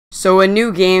So a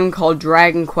new game called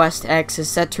Dragon Quest X is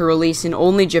set to release in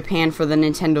only Japan for the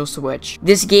Nintendo Switch.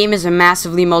 This game is a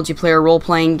massively multiplayer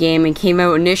role-playing game and came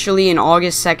out initially in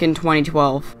August 2nd,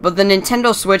 2012. But the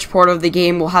Nintendo Switch port of the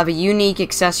game will have a unique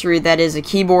accessory that is a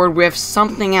keyboard with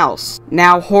something else.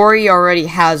 Now, Hori already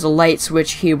has a light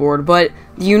switch keyboard, but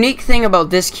the unique thing about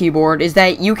this keyboard is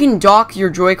that you can dock your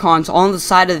Joy-Cons on the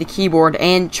side of the keyboard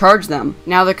and charge them.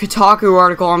 Now, the Kotaku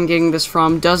article I'm getting this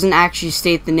from doesn't actually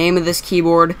state the name of this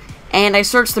keyboard, and I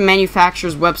searched the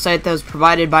manufacturer's website that was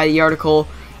provided by the article,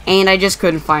 and I just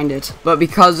couldn't find it. But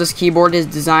because this keyboard is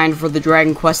designed for the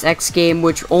Dragon Quest X game,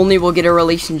 which only will get a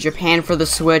release in Japan for the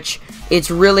Switch, it's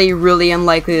really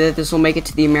unlikely that this will make it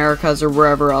to the Americas or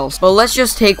wherever else. But let's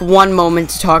just take one moment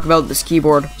to talk about this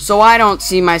keyboard. So I don't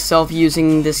see myself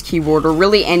using this keyboard, or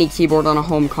really any keyboard on a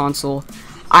home console.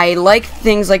 I like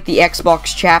things like the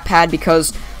Xbox chat pad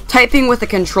because typing with a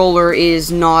controller is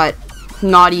not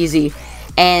easy,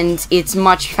 and it's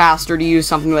much faster to use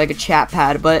something like a chat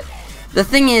pad. But the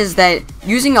thing is that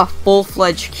using a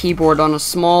full-fledged keyboard on a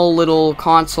small little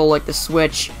console like the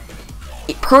Switch,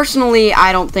 personally,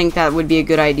 I don't think that would be a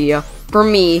good idea. For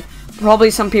me,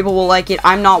 probably some people will like it.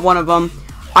 I'm not one of them.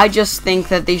 I just think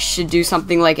that they should do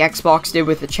something like Xbox did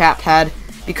with the chat pad,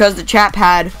 because the chat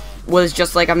pad was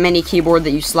just like a mini keyboard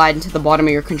that you slide into the bottom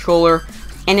of your controller,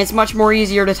 and it's much more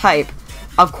easier to type.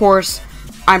 Of course,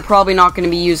 I'm probably not going to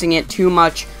be using it too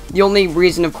much. The only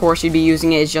reason, of course, you'd be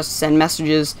using it is just to send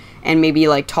messages and maybe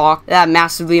like talk. That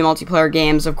massively multiplayer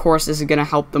games, of course, this is going to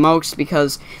help the most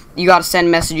because you got to send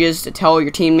messages to tell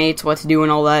your teammates what to do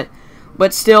and all that.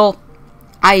 But still,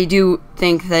 I do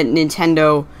think that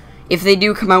Nintendo, if they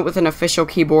do come out with an official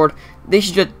keyboard, they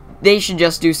should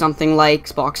just do something like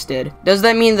Xbox did. Does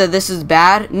that mean that this is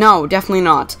bad? No, definitely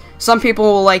not. Some people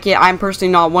will like it. I'm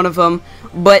personally not one of them.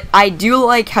 But I do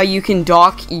like how you can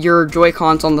dock your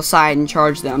Joy-Cons on the side and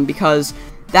charge them, because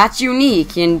that's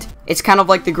unique, and it's kind of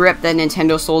like the grip that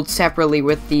Nintendo sold separately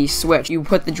with the Switch. You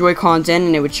put the Joy-Cons in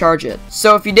and it would charge it.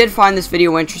 So if you did find this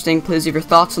video interesting, please leave your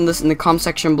thoughts on this in the comment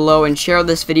section below and share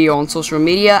this video on social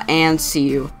media, and see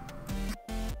you.